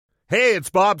Hey, it's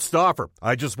Bob Stauffer.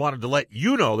 I just wanted to let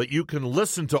you know that you can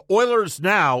listen to Oilers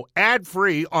Now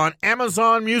ad-free on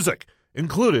Amazon Music,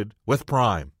 included with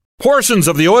Prime. Portions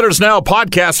of the Oilers Now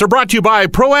podcast are brought to you by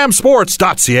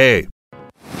ProAmSports.ca.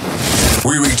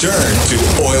 We return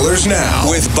to Oilers Now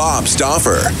with Bob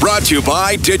Stauffer. Brought to you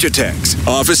by Digitex.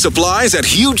 Office supplies at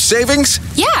huge savings?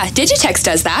 Yeah, Digitex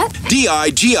does that. Digitex.ca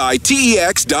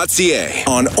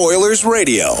on Oilers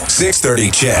Radio,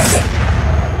 630 CHED.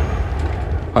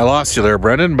 I lost you there,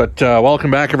 Brendan, but welcome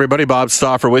back, everybody. Bob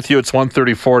Stauffer with you. It's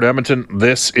 1:34 at Edmonton.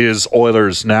 This is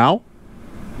Oilers Now.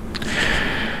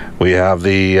 We have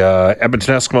the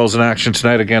Edmonton Eskimos in action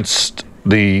tonight against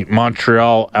the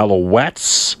Montreal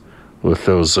Alouettes with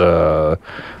those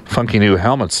funky new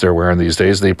helmets they're wearing these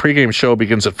days. The pregame show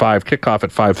begins at 5, kickoff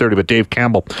at 5:30, but Dave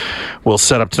Campbell will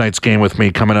set up tonight's game with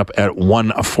me coming up at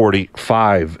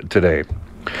 1:45 today.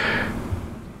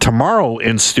 Tomorrow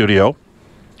in studio,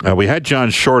 we had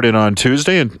John Short in on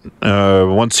Tuesday, and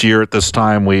once a year at this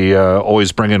time, we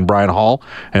always bring in Brian Hall,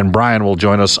 and Brian will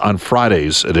join us on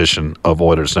Friday's edition of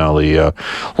Oilers Now, the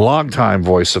longtime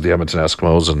voice of the Edmonton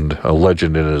Eskimos and a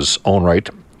legend in his own right,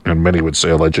 and many would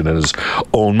say a legend in his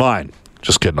own mind.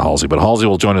 Just kidding, Halsey. But Halsey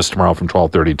will join us tomorrow from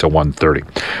 12:30 to 1:30.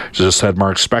 Just had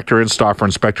Mark Spector and Stauffer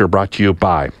and Spector, brought to you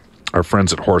by our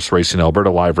friends at Horse Racing Alberta,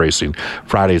 live racing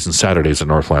Fridays and Saturdays at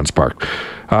Northlands Park.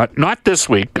 Not this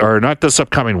week, or not this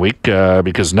upcoming week,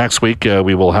 because next week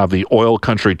we will have the Oil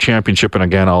Country Championship, and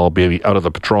again, I'll be out of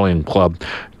the Petroleum Club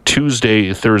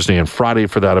Tuesday, Thursday, and Friday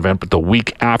for that event, but the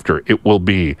week after, it will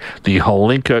be the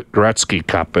Hlinka Gretzky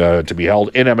Cup to be held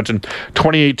in Edmonton,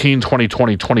 2018,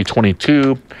 2020,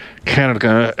 2022.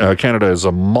 Canada is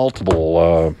a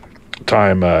multiple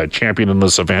time champion in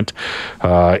this event.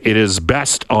 It is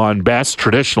best on best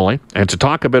traditionally, and to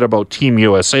talk a bit about Team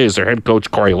USA is their head coach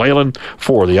Corey Leyland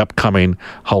for the upcoming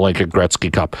Hlinka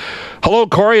Gretzky Cup. Hello,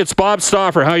 Corey. It's Bob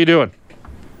Stauffer. How you doing?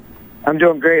 I'm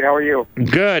doing great. How are you?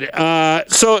 Good.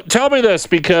 So tell me this,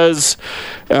 because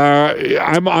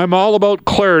I'm all about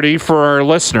clarity for our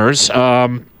listeners.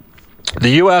 The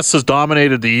U.S. has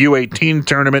dominated the U18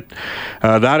 tournament.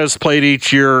 That is played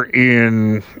each year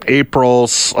in April,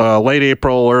 late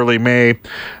April, early May,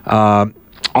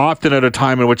 often at a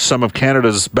time in which some of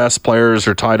Canada's best players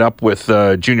are tied up with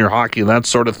junior hockey and that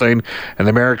sort of thing, and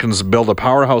the Americans build a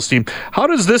powerhouse team. How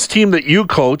does this team that you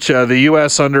coach, the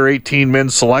U.S. Under-18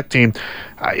 men's select team,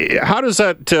 how does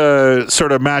that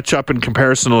sort of match up in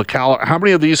comparison to the caliber? How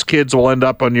many of these kids will end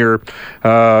up on your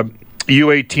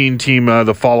U18 team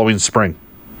the following spring?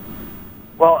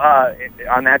 Well,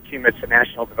 on that team, it's a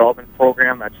national development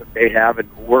program. That's what they have, and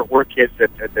we're kids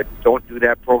that don't do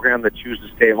that program, that choose to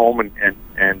stay home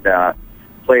and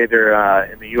play either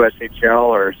in the USHL,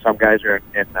 or some guys are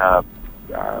in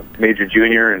major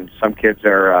junior, and some kids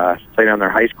are playing on their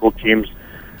high school teams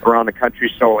around the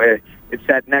country. So it's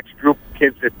that next group of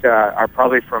kids that are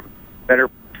probably from better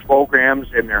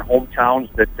programs in their hometowns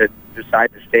that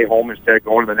decide to stay home instead of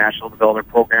going to the national development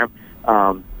program.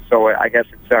 So I guess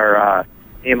it's our A-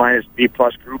 B+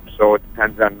 group, so it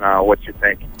depends on what you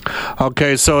think.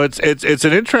 Okay, so it's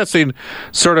an interesting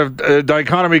sort of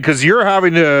dichotomy, because you're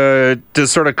having to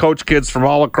sort of coach kids from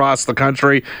all across the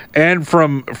country and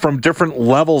from different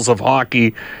levels of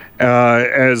hockey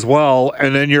as well,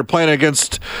 and then you're playing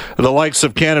against the likes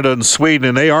of Canada and Sweden,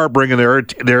 and they are bringing their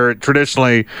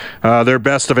traditionally their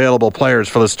best available players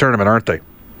for this tournament, aren't they?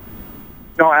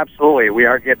 No, absolutely. We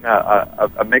are getting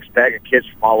a mixed bag of kids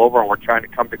from all over, and we're trying to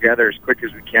come together as quick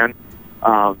as we can.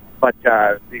 But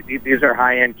these are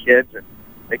high-end kids, and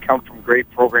they come from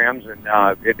great programs, and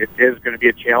it is going to be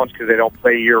a challenge because they don't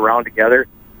play year-round together.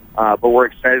 But we're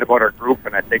excited about our group,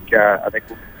 and I think we'll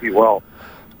compete well.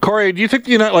 Corey, do you think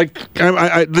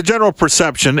the general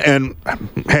perception, and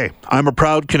hey, I'm a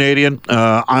proud Canadian.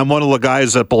 I'm one of the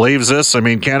guys that believes this. I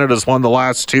mean, Canada's won the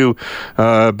last two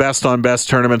best on best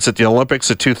tournaments at the Olympics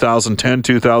at 2010,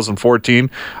 2014.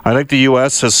 I think the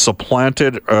U.S. has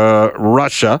supplanted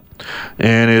Russia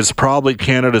and is probably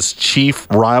Canada's chief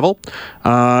rival.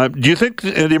 Do you think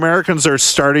the Americans are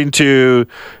starting to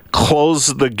close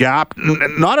the gap,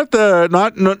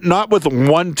 not with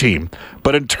one team,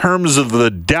 but in terms of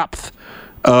the depth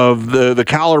of the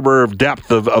caliber of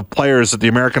depth of players that the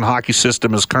American hockey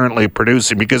system is currently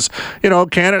producing? Because,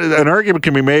 Canada, an argument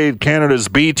can be made, Canada's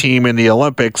B team in the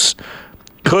Olympics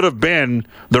could have been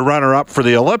the runner-up for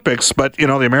the Olympics, but, the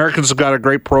Americans have got a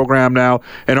great program now.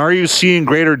 And are you seeing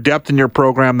greater depth in your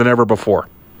program than ever before?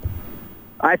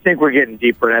 I think we're getting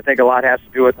deeper, and I think a lot has to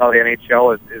do with how the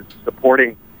NHL is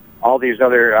supporting all these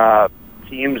other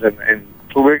teams, and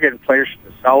so we're getting players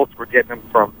from the South. We're getting them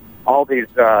from all these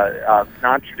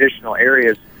non-traditional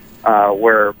areas,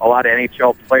 where a lot of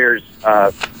NHL players,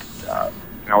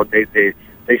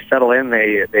 they settle in,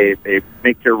 they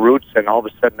make their roots, and all of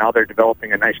a sudden now they're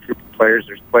developing a nice group of players.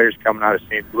 There's players coming out of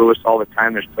St. Louis all the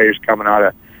time. There's players coming out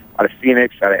of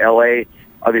Phoenix, out of LA,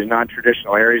 all these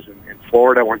non-traditional areas in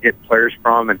Florida. We're getting players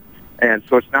from, and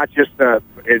so it's not just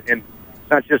it's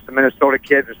not just the Minnesota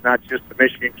kids, it's not just the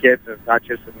Michigan kids, and it's not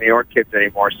just the New York kids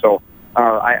anymore. So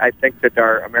I think that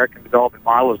our American development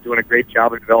model is doing a great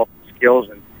job of developing skills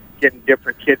and getting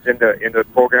different kids into the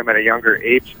program at a younger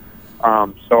age.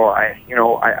 So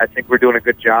I think we're doing a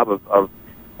good job of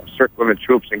circling the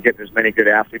troops and getting as many good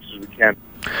athletes as we can.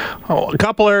 A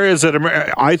couple areas that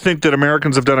I think that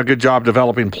Americans have done a good job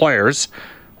developing players.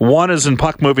 One is in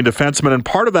puck-moving defensemen, and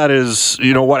part of that is,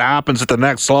 what happens at the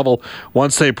next level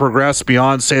once they progress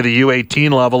beyond, say, the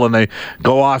U18 level and they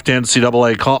go off to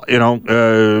NCAA,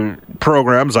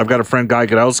 programs. I've got a friend, Guy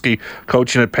Godowski,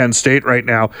 coaching at Penn State right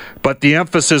now. But the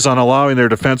emphasis on allowing their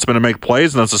defensemen to make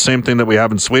plays, and that's the same thing that we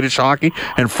have in Swedish hockey.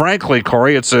 And frankly,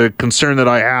 Corey, it's a concern that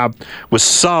I have with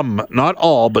some, not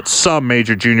all, but some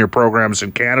major junior programs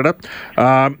in Canada.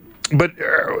 But,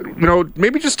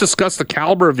 maybe just discuss the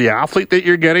caliber of the athlete that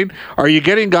you're getting. Are you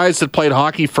getting guys that played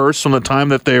hockey first from the time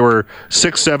that they were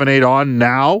 6, 7, 8 on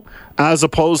now, as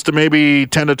opposed to maybe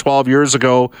 10 to 12 years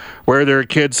ago where there are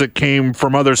kids that came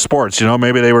from other sports?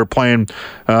 Maybe they were playing,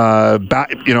 they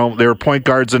were point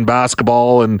guards in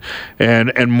basketball and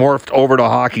morphed over to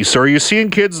hockey. So are you seeing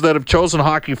kids that have chosen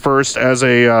hockey first as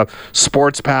a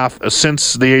sports path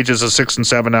since the ages of 6 and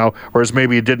 7 now, whereas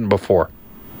maybe you didn't before?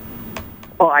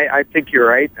 Well, I think you're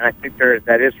right, and I think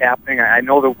that is happening. I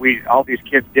know that all these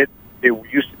kids they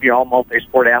used to be all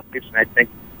multi-sport athletes, and I think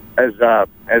as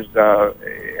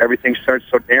everything starts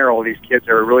so narrow, these kids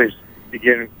are really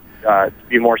beginning to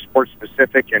be more sports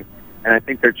specific, and I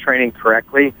think they're training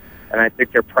correctly, and I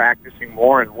think they're practicing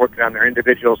more and working on their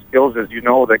individual skills. As you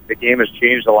know, the game has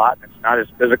changed a lot, and it's not as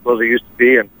physical as it used to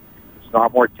be, and it's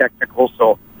not more technical.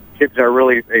 So kids are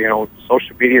really,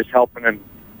 social media is helping, and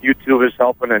YouTube is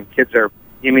helping, and kids are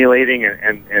emulating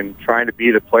and trying to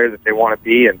be the player that they want to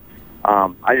be, and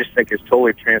I just think it's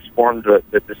totally transformed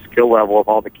the skill level of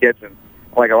all the kids. And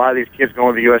like a lot of these kids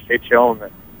going to the USHL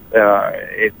and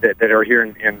that are here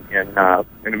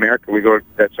in America,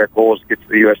 that's our goal, is to get to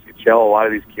the USHL. A lot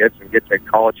of these kids and get to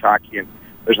college hockey, and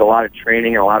there's a lot of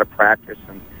training and a lot of practice,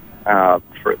 and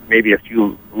for maybe a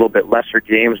little bit lesser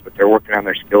games, but they're working on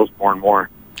their skills more and more.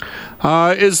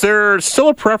 Is there still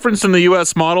a preference in the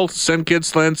U.S. model to send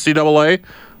kids to the NCAA,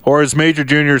 or is major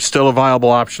juniors still a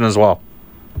viable option as well?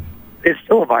 It's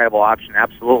still a viable option,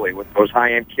 absolutely. With those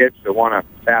high-end kids that want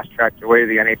to fast-track their way to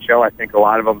the NHL, I think a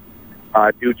lot of them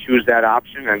do choose that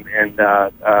option.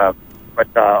 But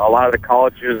a lot of the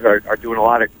colleges are doing a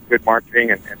lot of good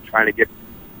marketing and trying to get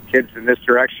kids in this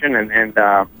direction and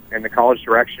in the college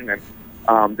direction. And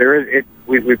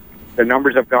the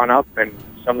numbers have gone up, and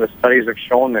some of the studies have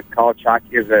shown that college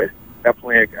hockey is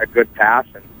definitely a good path.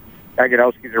 And Guy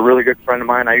Godowski's a really good friend of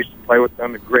mine. I used to play with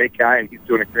him, a great guy, and he's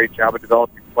doing a great job of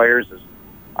developing players.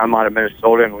 I'm out of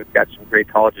Minnesota, and we've got some great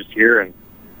colleges here and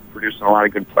producing a lot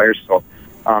of good players. So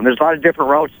there's a lot of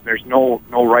different routes. There's no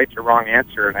right or wrong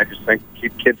answer, and I just think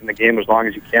keep kids in the game as long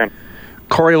as you can.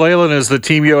 Corey Leyland is the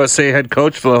Team USA head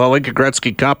coach for the Hlinka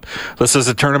Gretzky Cup. This is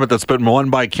a tournament that's been won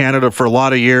by Canada for a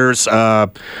lot of years.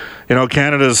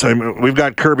 We've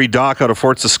got Kirby Dach out of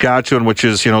Fort Saskatchewan, which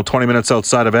is, 20 minutes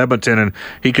outside of Edmonton, and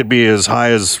he could be as high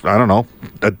as, I don't know,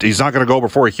 he's not going to go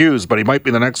before Hughes, but he might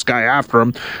be the next guy after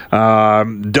him.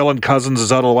 Dylan Cousins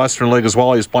is out of the Western League as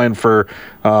well. He's playing for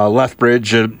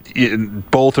Lethbridge.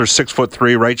 Both are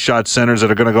 6'3" right shot centers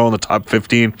that are going to go in the top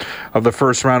 15 of the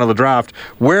first round of the draft.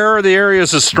 Where are the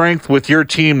areas of strength with your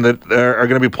team that are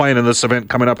going to be playing in this event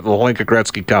coming up at the Hlinka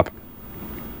Gretzky Cup?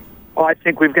 Well, I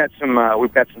think we've got some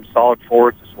solid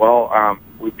forwards as well.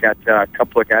 We've got a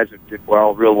couple of guys that did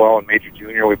real well in Major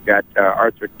Junior. We've got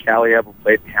Arthur Kaliev, who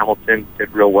played in Hamilton,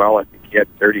 did real well. I think he had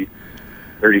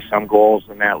 30-some goals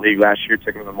in that league last year,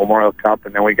 took him to the Memorial Cup.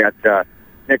 And then we got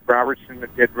Nick Robertson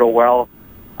that did real well,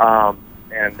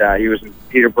 and he was in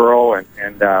Peterborough, and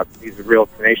he's a real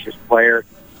tenacious player.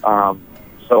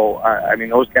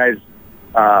 Those guys.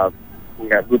 We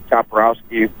got Luke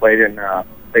Toporowski, who played in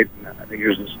I think he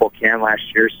was in Spokane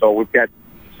last year. So we've got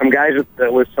some guys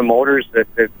with some motors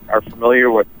that are familiar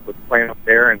with playing up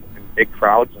there in big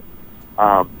crowds.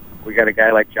 We got a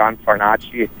guy like John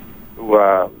Farnacci, who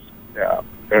is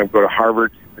going to go to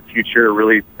Harvard in the future,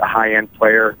 really a high-end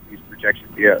player. He's projected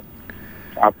to be a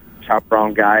top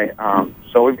round guy.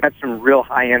 So we've got some real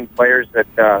high-end players that,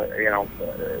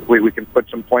 we can put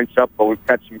some points up, but we've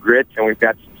got some grit and we've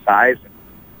got some size. And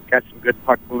we've got some good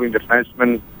puck-moving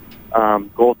defensemen.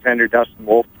 Goaltender Dustin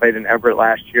Wolf played in Everett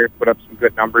last year, put up some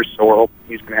good numbers, so we're hoping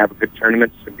he's going to have a good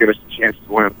tournament to give us a chance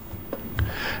to win.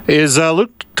 Is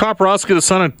Luke Toporowski the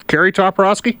son of Kerry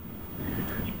Toporowski?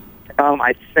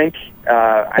 I think...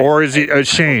 or is he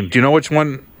Shane? Do you know which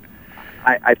one?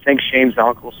 I think Shane's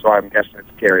uncle, so I'm guessing it's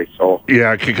Kerry. So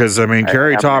yeah, because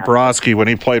Kerry Toporowski, when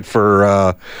he played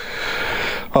for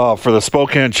the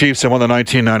Spokane Chiefs and won the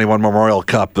 1991 Memorial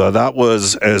Cup, that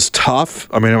was as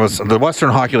tough. I mean, it was the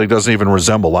Western Hockey League doesn't even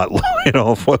resemble that.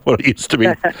 What it used to be.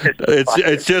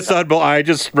 It's just unbelievable. I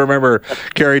just remember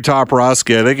Kerry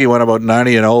Toporowski. I think he went about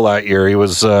 90-0 that year. He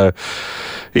was.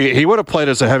 He would have played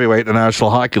as a heavyweight in the National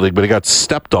Hockey League, but he got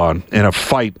stepped on in a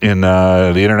fight in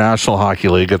the International Hockey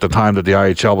League at the time that the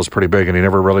IHL was pretty big, and he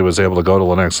never really was able to go to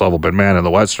the next level. But man, in the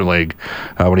Western League,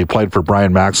 when he played for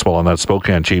Brian Maxwell on that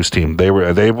Spokane Chiefs team, they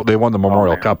won the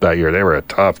Memorial Cup that year. They were a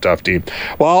tough team.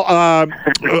 Well,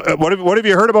 what have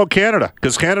you heard about Canada?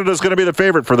 Because Canada's going to be the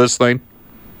favorite for this thing.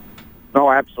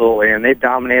 No, absolutely, and they've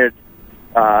dominated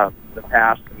the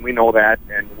past, and we know that,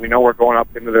 and we know we're going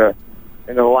up into the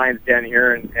Lions' Den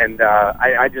here, and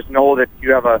I just know that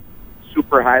you have a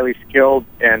super highly skilled,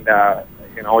 and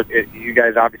you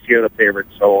guys obviously are the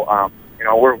favorites. So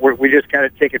we just got to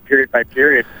take it period by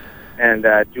period and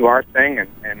do our thing,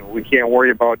 and we can't worry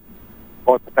about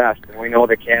the past. And we know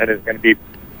that Canada is going to be,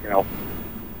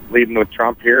 leading with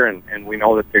Trump here, and we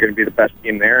know that they're going to be the best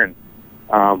team there, and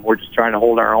we're just trying to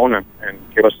hold our own and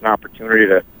give us an opportunity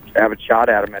to have a shot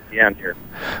at him at the end here.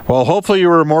 Well, hopefully you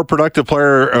were a more productive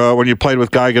player when you played with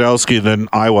Guy Godowski than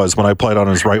I was when I played on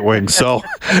his right wing. So,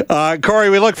 Corey,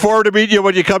 we look forward to meeting you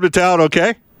when you come to town,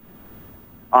 okay?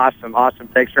 Awesome.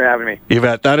 Thanks for having me. You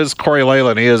bet. That is Corey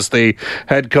Leyland. He is the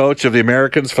head coach of the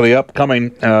Americans for the upcoming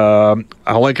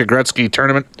Hlinka Gretzky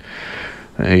tournament.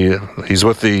 He's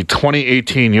with the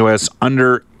 2018 U.S.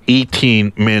 Under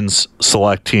 18 men's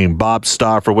select team. Bob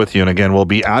Stauffer with you, and again, we'll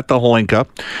be at the Hlinka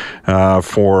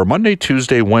for Monday,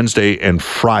 Tuesday, Wednesday, and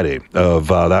Friday of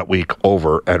that week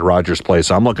over at Rogers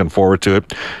Place. I'm looking forward to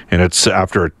it, and it's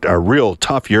after a real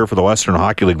tough year for the Western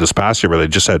Hockey League this past year, where they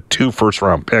just had 2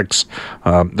 first-round picks.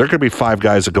 There could be 5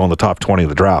 guys that go in the top 20 of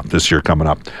the draft this year coming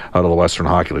up out of the Western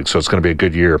Hockey League, so it's going to be a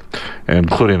good year,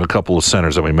 including a couple of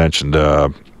centers that we mentioned.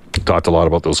 Talked a lot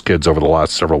about those kids over the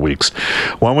last several weeks.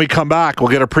 When we come back, we'll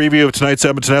get a preview of tonight's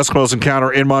Edmonton Eskimos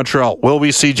encounter in Montreal. Will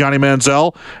we see Johnny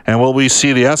Manziel, and will we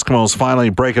see the Eskimos finally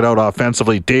break it out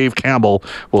offensively? Dave Campbell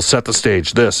will set the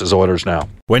stage. This is Oilers Now.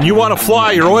 When you want to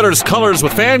fly your Oilers colors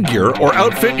with fan gear or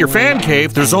outfit your fan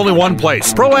cave, there's only one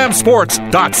place: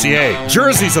 ProAmSports.ca.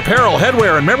 Jerseys, apparel,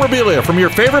 headwear, and memorabilia from your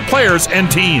favorite players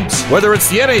and teams. Whether it's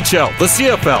the NHL, the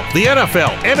CFL, the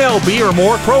NFL, MLB, or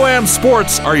more, Pro-Am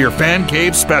Sports are your fan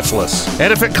cave specialists.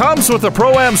 And if it comes with a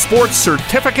Pro-Am Sports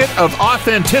Certificate of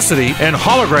Authenticity and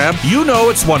hologram, you know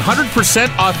it's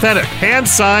 100% authentic,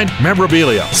 hand-signed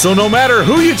memorabilia. So no matter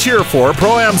who you cheer for,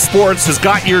 Pro-Am Sports has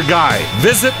got your guy.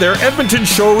 Visit their Edmonton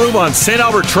showroom on St.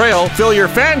 Albert Trail. Fill your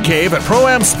fan cave at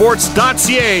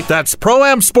ProAmSports.ca. That's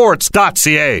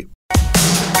ProAmSports.ca.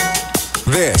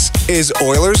 This is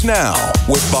Oilers Now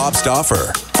with Bob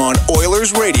Stauffer on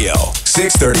Oilers Radio,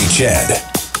 630 CHED.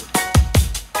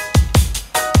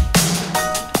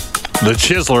 The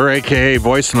Chiseler, a.k.a.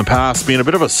 voice in the past, being a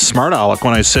bit of a smart aleck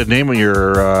when I said name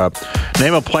a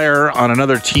player on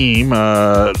another team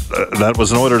that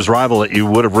was an Oilers rival that you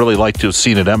would have really liked to have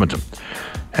seen at Edmonton.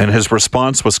 And his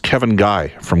response was Kevin Guy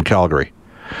from Calgary.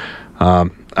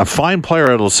 A fine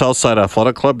player at the Southside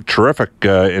Athletic Club, terrific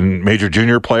in major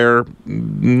junior player,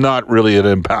 not really an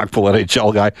impactful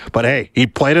NHL guy, but hey, he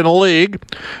played in a league,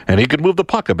 and he could move the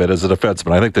puck a bit as a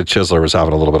defenseman. I think that Chiseler was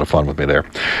having a little bit of fun with me there.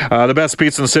 The best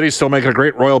pizza in the city, still making a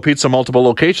great Royal Pizza, multiple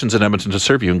locations in Edmonton to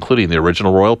serve you, including the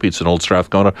original Royal Pizza in Old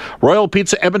Strathcona. Royal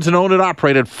Pizza, Edmonton owned and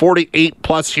operated 48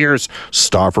 plus years.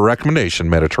 Stauffer recommendation,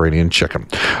 Mediterranean chicken.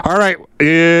 All right,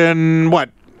 in what?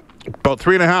 About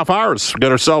 3.5 hours. We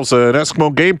got ourselves an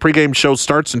Eskimo game. Pre-game show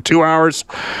starts in 2 hours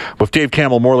with Dave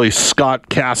Campbell, Morley Scott,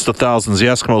 Cast of Thousands, the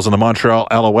Eskimos, and the Montreal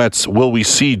Alouettes. Will we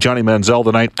see Johnny Manziel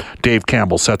tonight? Dave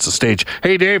Campbell sets the stage.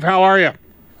 Hey, Dave, how are you?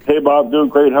 Hey, Bob. Doing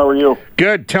great. How are you?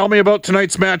 Good. Tell me about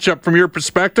tonight's matchup from your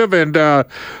perspective. And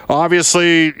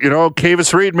obviously,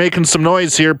 Kavis Reed making some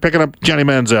noise here, picking up Johnny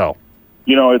Manziel.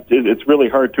 It's really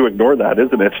hard to ignore that,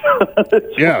 isn't it?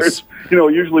 Yes.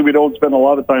 Usually we don't spend a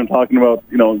lot of time talking about,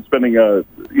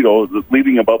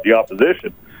 leading about the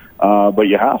opposition. But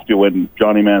you have to when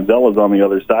Johnny Manziel is on the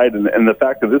other side. And the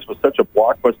fact that this was such a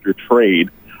blockbuster trade,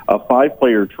 a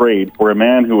 5-player trade for a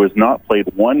man who has not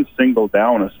played one single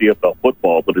down of CFL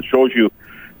football. But it shows you,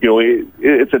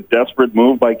 it's a desperate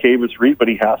move by Kavis Reed, but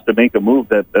he has to make a move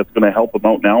that's going to help him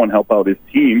out now and help out his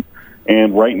team.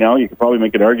 And right now, you could probably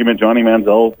make an argument Johnny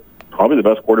Manziel, probably the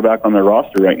best quarterback on their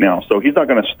roster right now. So he's not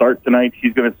going to start tonight.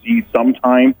 He's going to see some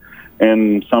time,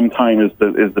 and some time is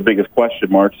the biggest question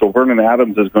mark. So Vernon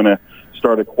Adams is going to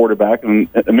start at quarterback. And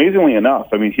amazingly enough,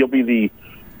 I mean, he'll be the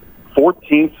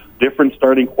 14th different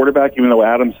starting quarterback, even though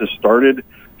Adams has started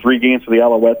 3 games for the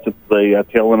Alouettes at the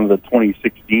tail end of the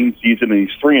 2016 season, and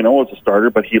he's 3-0 as a starter,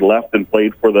 but he left and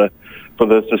played for the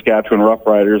Saskatchewan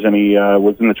Roughriders, and he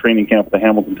was in the training camp with the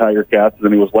Hamilton Tiger Cats, and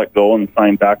then he was let go and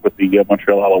signed back with the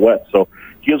Montreal Alouettes. So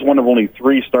he is one of only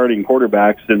 3 starting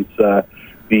quarterbacks since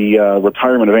the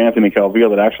retirement of Anthony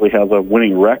Calvillo that actually has a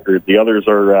winning record. The others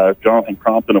are Jonathan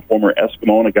Crompton, a former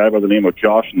Eskimo, and a guy by the name of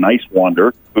Josh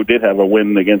Nicewander, who did have a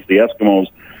win against the Eskimos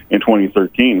in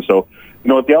 2013. So, you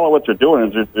know, what the Alouettes are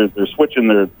doing is they're switching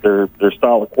their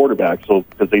style of quarterback, so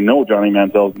because they know Johnny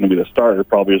Manziel is going to be the starter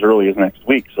probably as early as next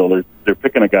week. So they're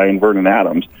picking a guy in Vernon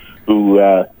Adams who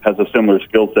has a similar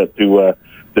skill set to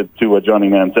Johnny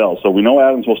Manziel. So we know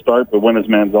Adams will start, but when does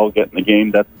Manziel get in the game?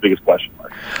 That's the biggest question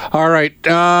mark. All right.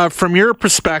 From your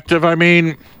perspective, I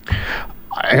mean,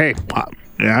 hey,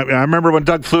 I remember when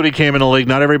Doug Flutie came in the league,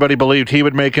 not everybody believed he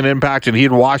would make an impact, and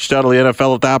he'd washed out of the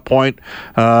NFL at that point.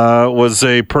 Was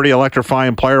a pretty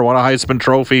electrifying player, won a Heisman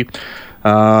Trophy.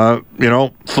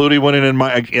 Flutie winning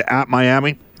at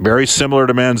Miami, very similar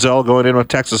to Manziel going in with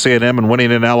Texas A&M and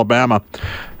winning in Alabama.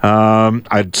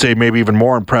 I'd say maybe even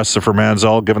more impressive for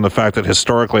Manziel, given the fact that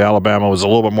historically Alabama was a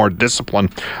little bit more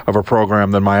disciplined of a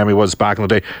program than Miami was back in the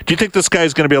day. Do you think this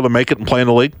guy's going to be able to make it and play in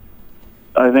the league?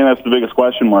 I think that's the biggest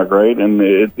question mark, right? And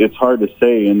it's hard to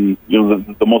say. And you know,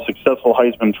 the most successful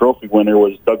Heisman Trophy winner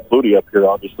was Doug Flutie up here,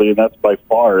 obviously, and that's by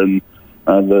far. And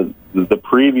the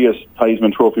previous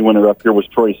Heisman Trophy winner up here was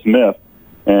Troy Smith,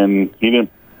 and he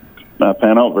didn't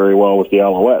pan out very well with the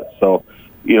Alouettes. So,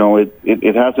 you know,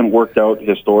 it hasn't worked out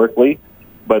historically.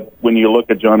 But when you look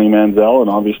at Johnny Manziel, and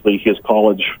obviously his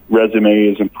college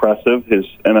resume is impressive, his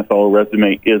NFL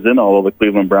resume isn't, although the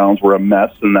Cleveland Browns were a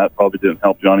mess, and that probably didn't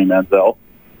help Johnny Manziel.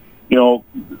 You know,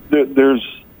 there's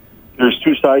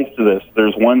 2 sides to this.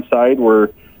 There's one side where,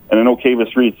 and I know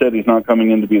Kavis Reed said he's not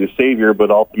coming in to be the savior, but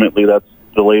ultimately that's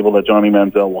the label that Johnny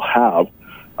Manziel will have,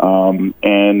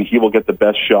 and he will get the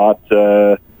best shot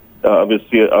of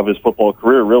his football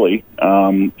career, really,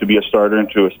 to be a starter and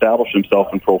to establish himself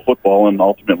in pro football, and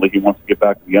ultimately he wants to get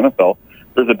back to the NFL.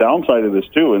 There's a downside of this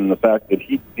too, in the fact that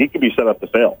he could be set up to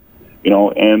fail, you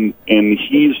know, and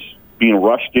he's being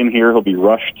rushed in here. He'll be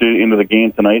rushed into the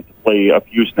game tonight to play a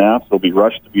few snaps. He'll be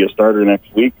rushed to be a starter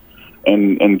next week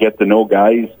and get to know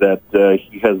guys that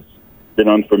he has been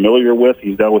unfamiliar with.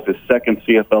 He's dealt with his second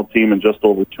CFL team in just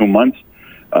over 2 months,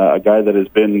 a guy that has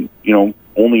been, you know,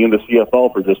 only in the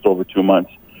CFL for just over 2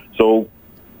 months. So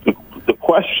the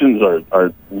questions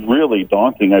are really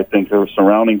daunting, I think,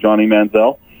 surrounding Johnny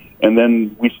Manziel. And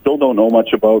then we still don't know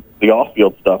much about the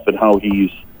off-field stuff and how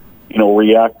he's, you know,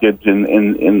 reacted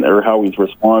in or how he's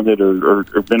responded or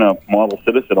been a model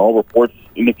citizen. All reports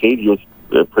indicate he was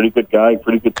a pretty good guy,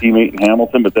 pretty good teammate in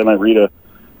Hamilton. But then I read a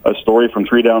story from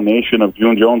 3 Down Nation of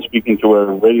June Jones speaking to a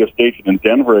radio station in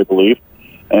Denver, I believe,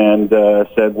 and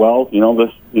said, well, you know,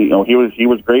 he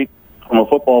was great from a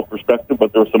football perspective,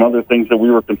 but there were some other things that we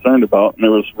were concerned about, and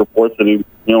there was reports that he, you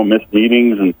know, missed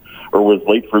meetings or was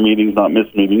late for meetings, not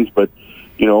missed meetings, but,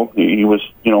 you know, he was,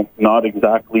 you know, not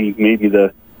exactly maybe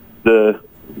the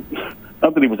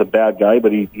not that he was a bad guy,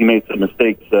 but he made some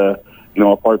mistakes, you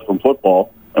know, apart from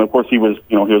football. And of course he was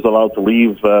allowed to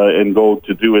leave and go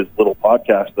to do his little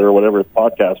podcast there, or whatever his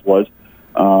podcast was.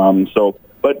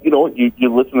 But, you know,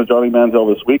 you listen to Johnny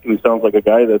Manziel this week, and he sounds like a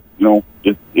guy that, you know,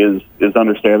 is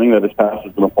understanding that his past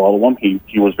is going to follow him.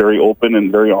 He was very open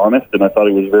and very honest, and I thought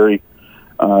he was very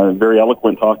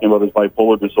eloquent talking about his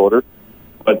bipolar disorder.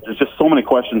 But there's just so many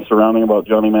questions surrounding about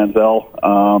Johnny Manziel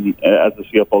as the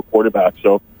CFL quarterback.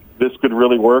 So this could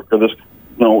really work, or this,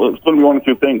 you know, it's going to be one of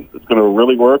 2 things. It's going to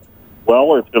really work well,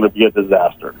 or it's going to be a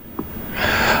disaster.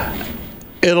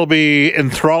 It'll be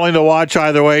enthralling to watch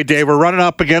either way, Dave. We're running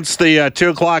up against the 2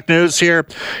 o'clock news here.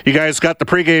 You guys got the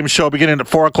pregame show beginning at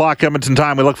 4 o'clock Edmonton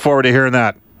time. We look forward to hearing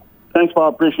that. Thanks,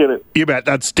 Bob. Appreciate it. You bet.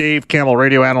 That's Dave Campbell,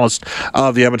 radio analyst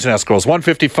of the Edmonton Eskimos.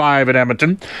 1:55 in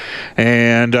Edmonton.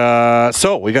 And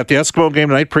so we got the Eskimo game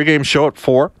tonight. Pregame show at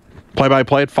 4.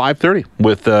 Play-by-play at 5:30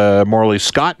 with Morley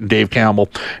Scott and Dave Campbell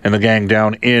and the gang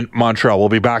down in Montreal. We'll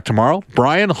be back tomorrow.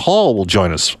 Brian Hall will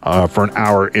join us for an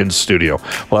hour in studio.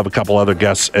 We'll have a couple other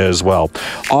guests as well.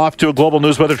 Off to a global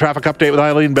news weather traffic update with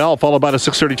Eileen Bell, followed by the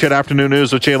 6:30 CHED Afternoon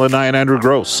News with Jalen Nye and Andrew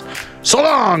Gross. So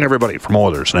long, everybody, from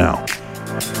Oilers Now.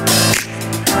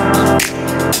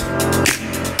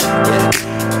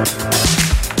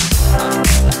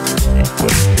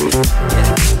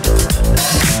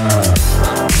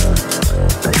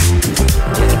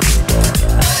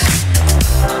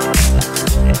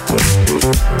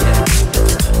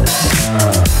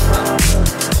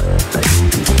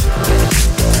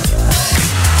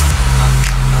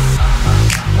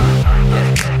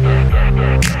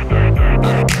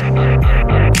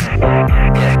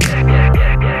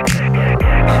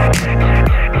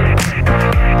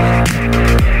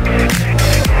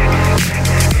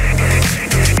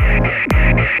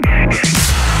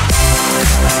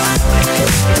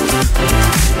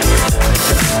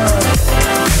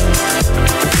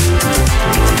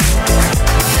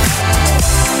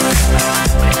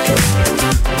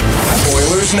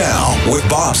 Now with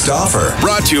Bob Stauffer.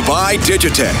 Brought to you by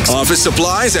Digitex. Office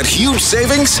supplies at huge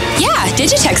savings? Yeah,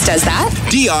 Digitex does that.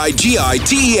 Digitex.ca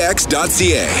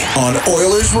on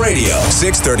Oilers Radio,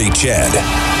 630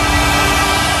 CHED.